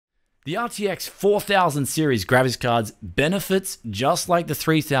The RTX 4000 series graphics cards benefits just like the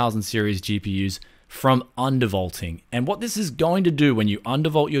 3000 series GPUs from undervolting. And what this is going to do when you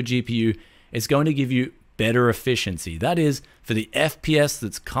undervolt your GPU, it's going to give you better efficiency. That is, for the FPS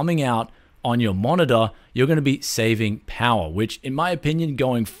that's coming out on your monitor, you're going to be saving power, which in my opinion,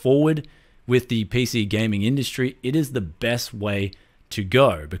 going forward with the PC gaming industry, it is the best way to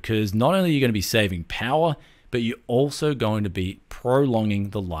go, because not only are you going to be saving power, but you're also going to be prolonging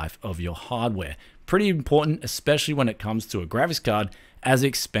the life of your hardware. Pretty important, especially when it comes to a graphics card as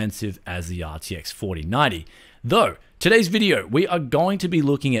expensive as the RTX 4090. Though, today's video, we are going to be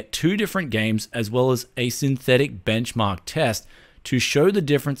looking at two different games as well as a synthetic benchmark test to show the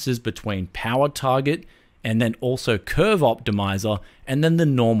differences between power target and then also curve optimizer and then the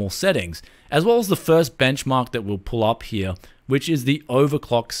normal settings, as well as the first benchmark that we'll pull up here, which is the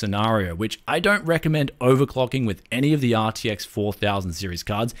overclock scenario, which I don't recommend overclocking with any of the RTX 4000 series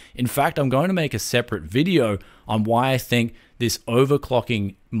cards. In fact, I'm going to make a separate video on why I think this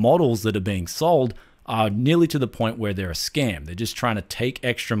overclocking models that are being sold are nearly to the point where they're a scam. They're just trying to take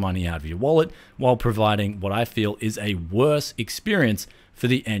extra money out of your wallet while providing what I feel is a worse experience for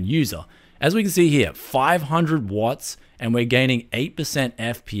the end user. As we can see here, 500 watts, and we're gaining 8%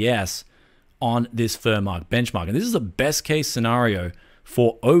 FPS on this Furmark benchmark. And this is the best case scenario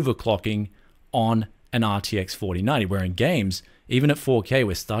for overclocking on an RTX 4090, where in games, even at 4K,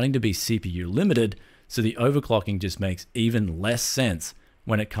 we're starting to be CPU limited, so the overclocking just makes even less sense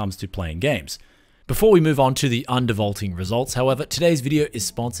when it comes to playing games. Before we move on to the undervolting results, however, today's video is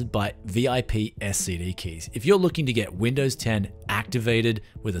sponsored by VIP SCD keys. If you're looking to get Windows 10 activated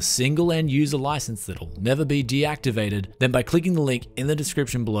with a single end user license that'll never be deactivated, then by clicking the link in the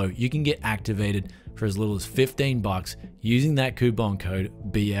description below, you can get activated for as little as 15 bucks using that coupon code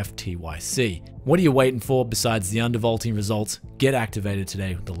BFTYC. What are you waiting for besides the undervolting results? Get activated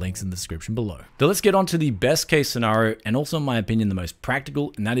today with the links in the description below. So let's get on to the best case scenario, and also in my opinion the most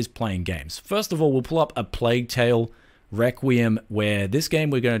practical, and that is playing games. First of all, we'll pull up a Plague Tale Requiem, where this game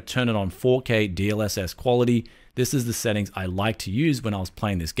we're going to turn it on 4K DLSS quality. This is the settings I like to use when I was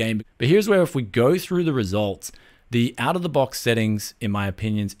playing this game. But here's where, if we go through the results, the out-of-the-box settings, in my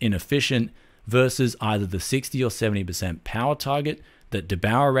opinion, is inefficient versus either the 60 or 70% power target that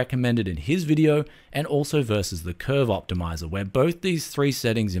DeBauer recommended in his video, and also versus the curve optimizer, where both these three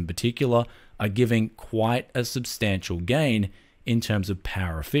settings in particular are giving quite a substantial gain in terms of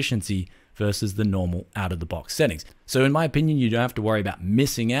power efficiency versus the normal out-of-the-box settings. So in my opinion, you don't have to worry about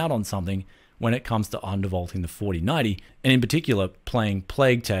missing out on something when it comes to undervolting the 4090, and in particular playing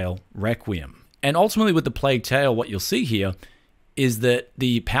Plague Tale Requiem. And ultimately with the Plague Tale, what you'll see here is that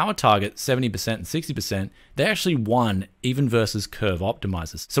the power target, 70% and 60%, they actually won even versus curve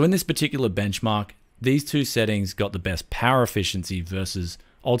optimizers. So in this particular benchmark, these two settings got the best power efficiency versus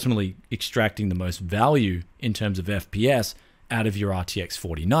ultimately extracting the most value in terms of FPS out of your RTX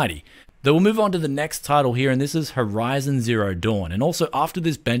 4090. Then we'll move on to the next title here, and this is Horizon Zero Dawn. And also after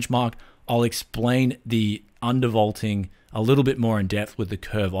this benchmark, I'll explain the undervolting a little bit more in depth with the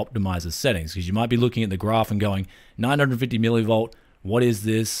curve optimizer settings, because you might be looking at the graph and going 950 millivolt, what is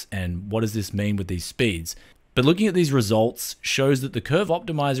this and what does this mean with these speeds? But looking at these results shows that the curve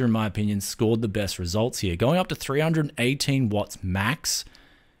optimizer, in my opinion, scored the best results here, going up to 318 watts max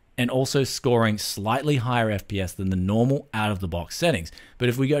and also scoring slightly higher FPS than the normal out-of-the-box settings. But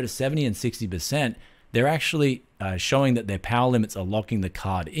if we go to 70 and 60%, they're actually showing that their power limits are locking the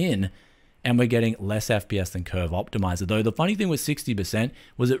card in, and we're getting less FPS than curve optimizer. Though the funny thing with 60%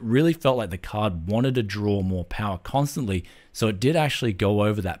 was it really felt like the card wanted to draw more power constantly, so it did actually go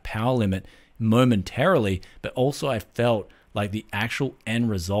over that power limit momentarily, but also I felt like the actual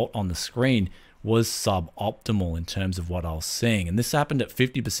end result on the screen was suboptimal in terms of what I was seeing. And this happened at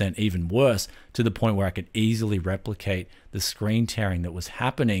 50%, even worse, to the point where I could easily replicate the screen tearing that was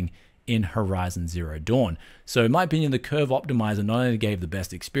happening in Horizon Zero Dawn. So in my opinion, the curve optimizer not only gave the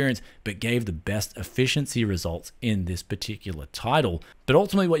best experience, but gave the best efficiency results in this particular title. But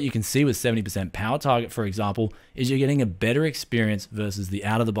ultimately what you can see with 70% power target, for example, is you're getting a better experience versus the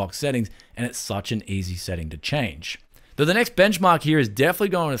out-of-the-box settings, and it's such an easy setting to change. Though the next benchmark here is definitely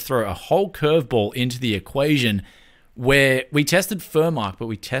going to throw a whole curveball into the equation, where we tested Furmark, but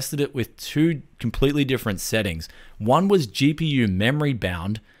we tested it with two completely different settings. One was GPU memory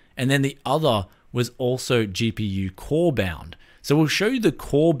bound, and then the other was also GPU core bound. So we'll show you the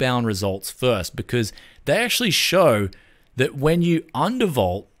core bound results first, because they actually show that when you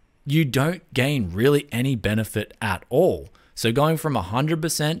undervolt, you don't gain really any benefit at all. So going from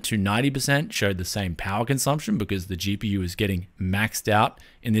 100% to 90% showed the same power consumption because the GPU is getting maxed out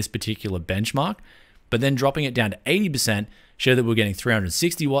in this particular benchmark. But then dropping it down to 80% showed that we were getting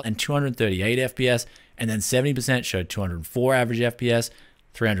 360 watts and 238 FPS, and then 70% showed 204 average FPS,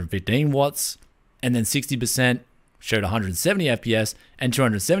 315 watts, and then 60% showed 170 FPS and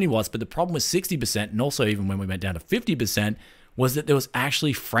 270 watts. But the problem with 60%, and also even when we went down to 50%, was that there was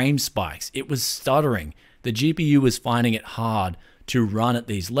actually frame spikes. It was stuttering. The GPU was finding it hard to run at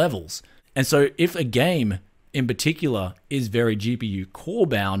these levels. And so if a game in particular is very GPU core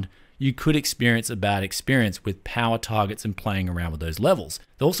bound, you could experience a bad experience with power targets and playing around with those levels.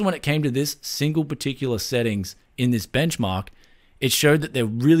 Also, when it came to this single particular settings in this benchmark, it showed that there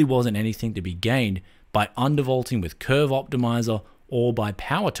really wasn't anything to be gained by undervolting with curve optimizer or by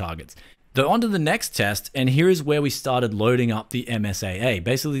power targets. Though onto the next test, and here is where we started loading up the MSAA,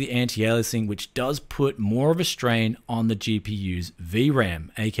 basically the anti-aliasing, which does put more of a strain on the GPU's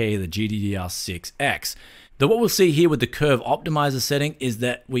VRAM, aka the GDDR6X. Though what we'll see here with the curve optimizer setting is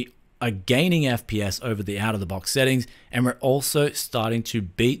that we are gaining FPS over the out-of-the-box settings, and we're also starting to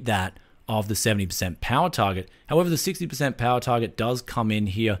beat that of the 70% power target. However, the 60% power target does come in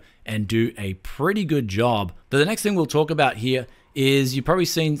here and do a pretty good job. But the next thing we'll talk about here is you've probably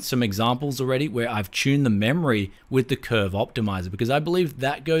seen some examples already where I've tuned the memory with the curve optimizer, because I believe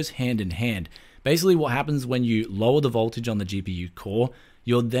that goes hand in hand. Basically, what happens when you lower the voltage on the GPU core,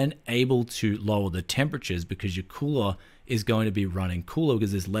 you're then able to lower the temperatures because your cooler is going to be running cooler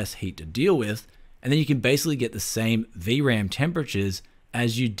because there's less heat to deal with. And then you can basically get the same VRAM temperatures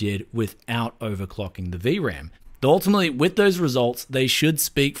as you did without overclocking the VRAM. Ultimately, with those results, they should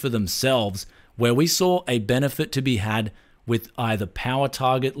speak for themselves, where we saw a benefit to be had with either power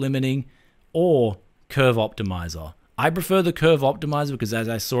target limiting or curve optimizer. I prefer the curve optimizer because, as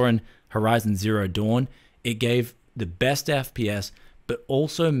I saw in Horizon Zero Dawn, it gave the best FPS, but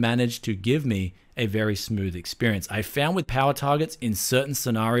also managed to give me a very smooth experience. I found with power targets in certain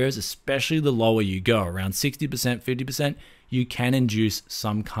scenarios, especially the lower you go, around 60%, 50%, you can induce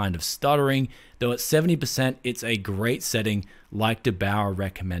some kind of stuttering. Though at 70%, it's a great setting like DeBauer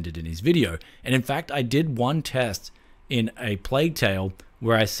recommended in his video. And in fact, I did one test in a Plague Tale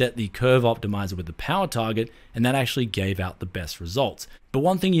where I set the curve optimizer with the power target, and that actually gave out the best results. But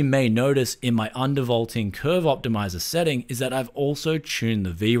one thing you may notice in my undervolting curve optimizer setting is that I've also tuned the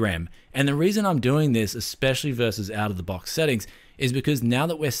VRAM. And the reason I'm doing this, especially versus out of the box settings, is because now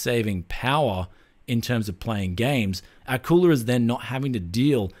that we're saving power in terms of playing games, our cooler is then not having to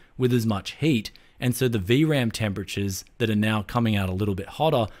deal with as much heat. And so the VRAM temperatures that are now coming out a little bit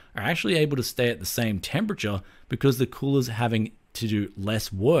hotter are actually able to stay at the same temperature because the cooler's having to do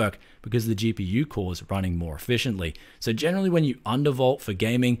less work because the GPU core is running more efficiently. So generally when you undervolt for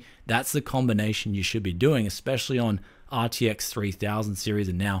gaming, that's the combination you should be doing, especially on RTX 3000 series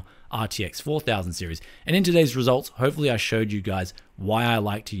and now RTX 4000 series. And in today's results, hopefully I showed you guys why I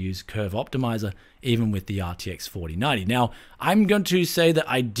like to use curve optimizer even with the RTX 4090. Now, I'm going to say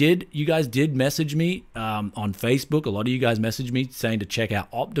that you guys did message me on Facebook. A lot of you guys messaged me saying to check out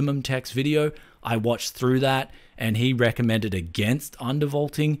Optimum Tech's video. I watched through that and he recommended against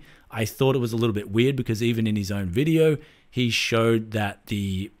undervolting. I thought it was a little bit weird because even in his own video, he showed that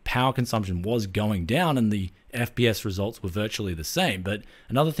the power consumption was going down and the FPS results were virtually the same. But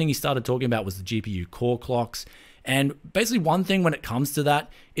another thing he started talking about was the GPU core clocks. And basically one thing when it comes to that,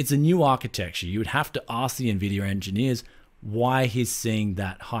 it's a new architecture. You would have to ask the NVIDIA engineers why he's seeing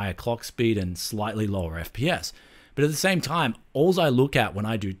that higher clock speed and slightly lower FPS. But at the same time, all I look at when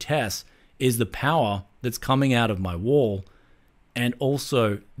I do tests is the power that's coming out of my wall and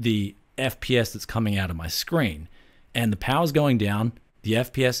also the FPS that's coming out of my screen. And the power's going down, the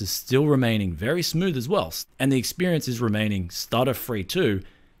FPS is still remaining very smooth as well, and the experience is remaining stutter-free too,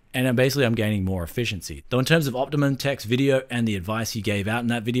 and I'm gaining more efficiency. Though in terms of Optimum Tech's video and the advice he gave out in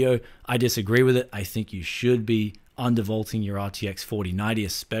that video, I disagree with it. I think you should be undervolting your RTX 4090,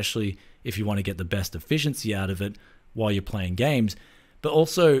 especially if you want to get the best efficiency out of it while you're playing games. But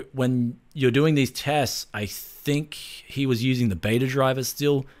also, when you're doing these tests, I think he was using the beta driver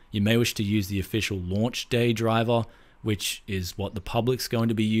still. You may wish to use the official launch day driver, which is what the public's going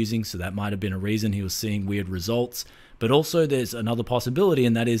to be using. So that might have been a reason he was seeing weird results. But also there's another possibility,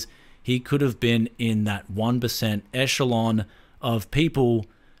 and that is he could have been in that 1% echelon of people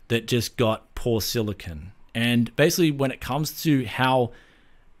that just got poor silicon. And basically when it comes to how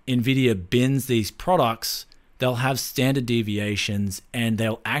NVIDIA bins these products, they'll have standard deviations and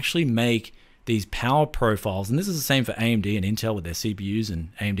they'll actually make these power profiles. And this is the same for AMD and Intel with their CPUs and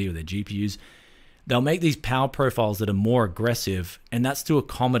AMD with their GPUs. They'll make these power profiles that are more aggressive, and that's to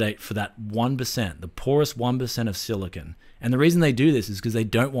accommodate for that 1%, the poorest 1% of silicon. And the reason they do this is because they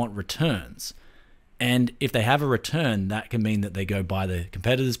don't want returns. And if they have a return, that can mean that they go buy the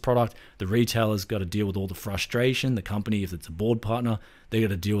competitor's product. The retailer's got to deal with all the frustration. The company, if it's a board partner, they got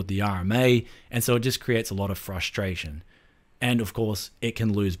to deal with the RMA. And so it just creates a lot of frustration. And of course, it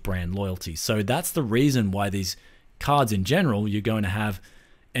can lose brand loyalty. So that's the reason why these cards in general, you're going to have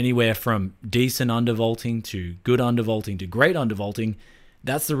anywhere from decent undervolting to good undervolting to great undervolting.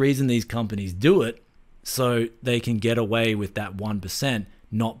 That's the reason these companies do it, so they can get away with that 1%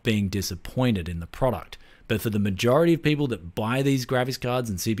 not being disappointed in the product. But for the majority of people that buy these graphics cards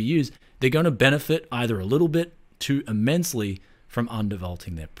and CPUs, they're going to benefit either a little bit to immensely from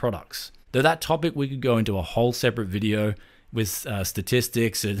undervolting their products. Though that topic, we could go into a whole separate video with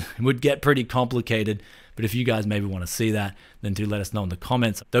statistics. It would get pretty complicated, but if you guys maybe want to see that, then do let us know in the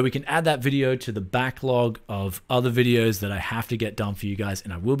comments. Though we can add that video to the backlog of other videos that I have to get done for you guys,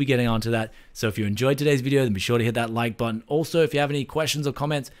 and I will be getting onto that. So if you enjoyed today's video, then be sure to hit that like button. Also, if you have any questions or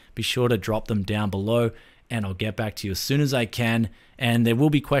comments, be sure to drop them down below, and I'll get back to you as soon as I can. And there will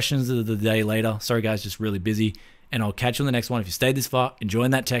be questions of the day later. Sorry guys, just really busy. And I'll catch you on the next one. If you stayed this far,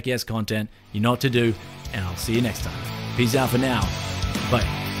 enjoying that TechYes content, you know what to do, and I'll see you next time. Peace out for now. Bye.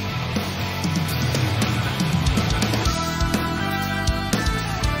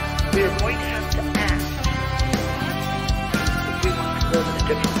 We are going to have to ask if we want to live in a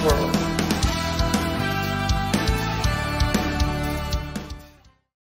different world.